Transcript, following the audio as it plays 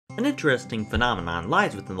An interesting phenomenon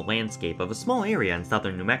lies within the landscape of a small area in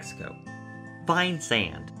southern New Mexico. Fine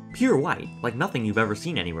sand, pure white, like nothing you've ever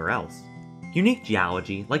seen anywhere else. Unique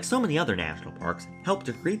geology, like so many other national parks, helped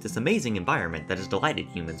to create this amazing environment that has delighted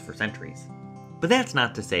humans for centuries. But that's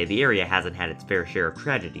not to say the area hasn't had its fair share of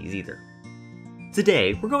tragedies either.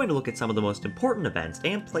 Today, we're going to look at some of the most important events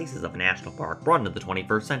and places of a national park brought into the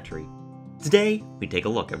 21st century. Today, we take a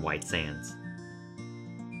look at White Sands.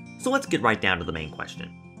 So let's get right down to the main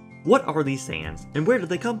question. What are these sands, and where did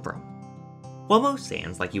they come from? While most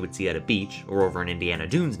sands, like you would see at a beach, or over in Indiana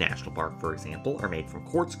Dunes National Park for example, are made from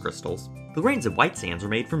quartz crystals, the grains of white sands are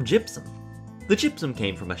made from gypsum. The gypsum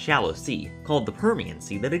came from a shallow sea, called the Permian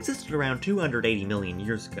Sea, that existed around 280 million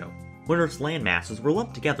years ago, when Earth's land masses were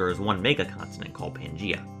lumped together as one megacontinent called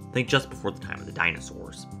Pangaea, think just before the time of the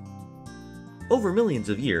dinosaurs. Over millions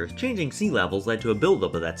of years, changing sea levels led to a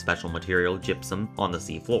buildup of that special material, gypsum, on the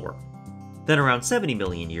sea floor. Then around 70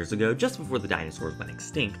 million years ago, just before the dinosaurs went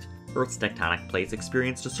extinct, Earth's tectonic plates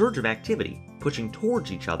experienced a surge of activity, pushing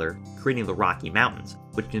towards each other, creating the Rocky Mountains,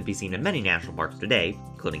 which can be seen in many national parks today,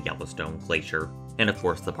 including Yellowstone, Glacier, and of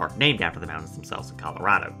course the park named after the mountains themselves in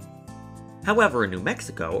Colorado. However, in New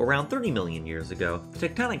Mexico, around 30 million years ago, the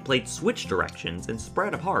tectonic plates switched directions and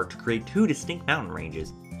spread apart to create two distinct mountain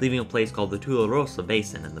ranges, leaving a place called the Tularosa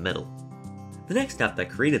Basin in the middle. The next step that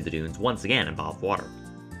created the dunes once again involved water.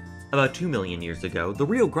 About 2 million years ago, the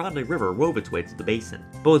Rio Grande River wove its way to the basin,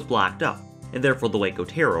 but was blocked up, and therefore the Lake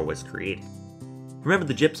Otero was created. Remember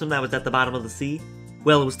the gypsum that was at the bottom of the sea?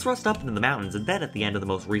 Well, it was thrust up into the mountains, and then at the end of the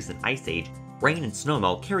most recent ice age, rain and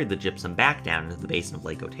snowmelt carried the gypsum back down into the basin of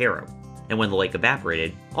Lake Otero, and when the lake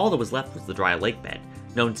evaporated, all that was left was the dry lake bed,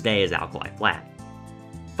 known today as Alkali Flat.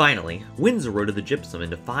 Finally, winds eroded the gypsum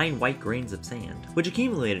into fine white grains of sand, which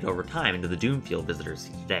accumulated over time into the dune field visitors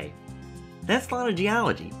see today. That's a lot of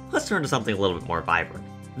geology. Let's turn to something a little bit more vibrant.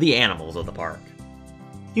 The animals of the park.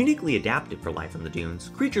 Uniquely adapted for life in the dunes,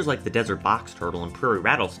 creatures like the desert box turtle and prairie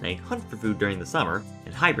rattlesnake hunt for food during the summer,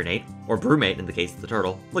 and hibernate, or brumate in the case of the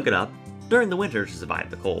turtle, look it up, during the winter to survive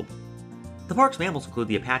the cold. The park's mammals include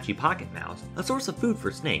the Apache pocket mouse, a source of food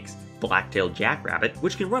for snakes, the black-tailed jackrabbit,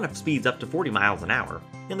 which can run at speeds up to 40 miles an hour,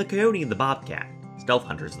 and the coyote and the bobcat, stealth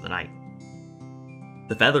hunters of the night.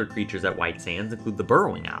 The feathered creatures at White Sands include the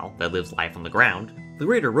burrowing owl, that lives life on the ground, the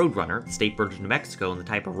greater roadrunner, the state bird of New Mexico and the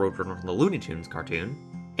type of roadrunner from the Looney Tunes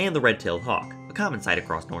cartoon, and the red-tailed hawk, a common sight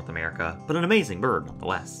across North America, but an amazing bird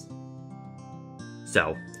nonetheless.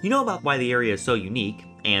 So, you know about why the area is so unique,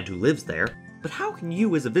 and who lives there, but how can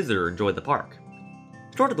you as a visitor enjoy the park?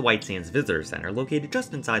 Start at the White Sands Visitor Center, located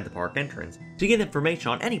just inside the park entrance, to get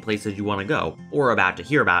information on any places you want to go, or are about to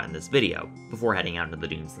hear about in this video, before heading out into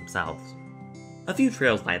the dunes themselves. A few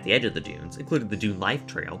trails lie at the edge of the dunes, including the Dune Life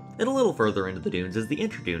Trail, and a little further into the dunes is the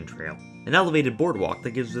Interdune Trail, an elevated boardwalk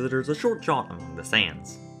that gives visitors a short jaunt among the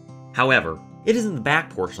sands. However, it is in the back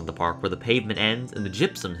portion of the park where the pavement ends and the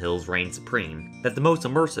gypsum hills reign supreme that the most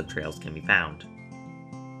immersive trails can be found.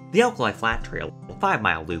 The Alkali Flat Trail, a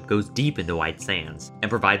 5-mile loop, goes deep into White Sands, and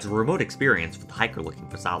provides a remote experience for the hiker looking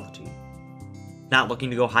for solitude. Not looking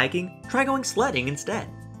to go hiking? Try going sledding instead!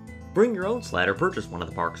 Bring your own sled or purchase one at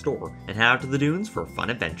the park store, and head out to the dunes for a fun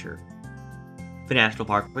adventure. The national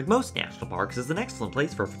park, like most national parks, is an excellent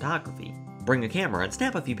place for photography. Bring a camera and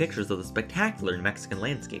snap a few pictures of the spectacular New Mexican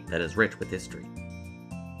landscape that is rich with history.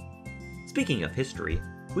 Speaking of history,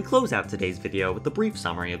 we close out today's video with a brief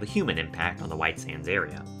summary of the human impact on the White Sands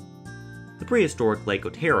area. The prehistoric Lake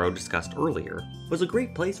Otero discussed earlier was a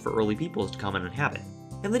great place for early peoples to come and inhabit,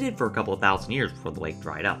 and they did for a couple of thousand years before the lake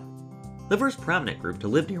dried up. The first prominent group to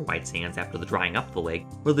live near White Sands after the drying up of the lake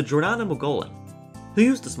were the Jordano Mogollon, who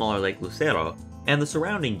used the smaller Lake Lucero and the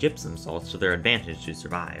surrounding gypsum salts to their advantage to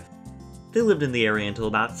survive. They lived in the area until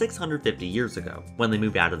about 650 years ago, when they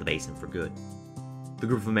moved out of the basin for good. The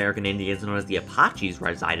group of American Indians known as the Apaches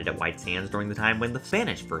resided at White Sands during the time when the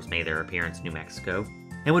Spanish first made their appearance in New Mexico,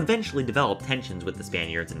 and would eventually develop tensions with the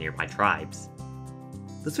Spaniards and nearby tribes.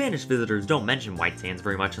 The Spanish visitors don't mention White Sands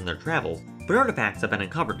very much in their travels, but artifacts have been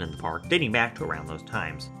uncovered in the park dating back to around those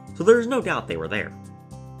times, so there is no doubt they were there.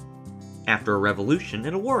 After a revolution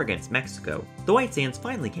and a war against Mexico, the White Sands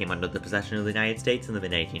finally came under the possession of the United States in the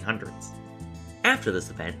mid-1800s. After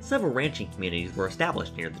this event, several ranching communities were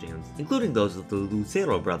established near the dunes, including those of the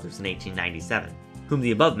Lucero brothers in 1897, whom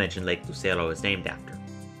the above-mentioned Lake Lucero is named after.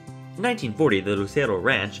 In 1940, the Lucero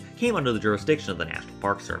Ranch came under the jurisdiction of the National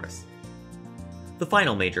Park Service. The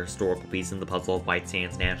final major historical piece in the puzzle of White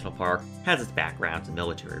Sands National Park has its background and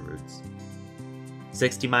military roots.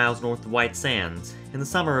 60 miles north of White Sands, in the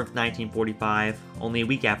summer of 1945, only a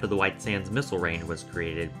week after the White Sands missile range was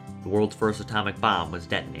created, the world's first atomic bomb was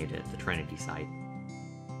detonated at the Trinity site.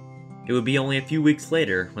 It would be only a few weeks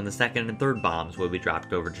later when the second and third bombs would be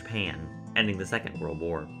dropped over Japan, ending the Second World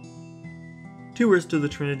War. Tours to the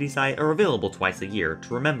Trinity site are available twice a year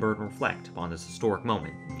to remember and reflect upon this historic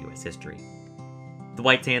moment in US history. The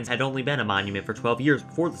White Sands had only been a monument for 12 years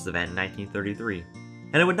before this event in 1933,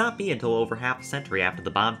 and it would not be until over half a century after the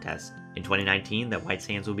bomb test, in 2019, that White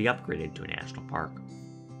Sands would be upgraded to a national park.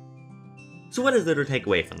 So what is there to take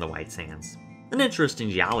away from the White Sands? An interesting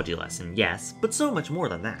geology lesson, yes, but so much more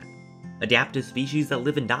than that. Adaptive species that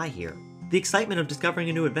live and die here, the excitement of discovering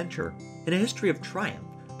a new adventure, and a history of triumph,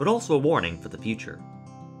 but also a warning for the future.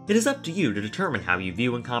 It is up to you to determine how you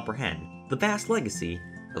view and comprehend the vast legacy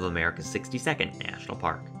of America's 62nd National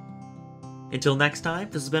Park. Until next time,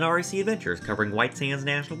 this has been RAC Adventures covering White Sands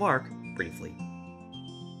National Park briefly.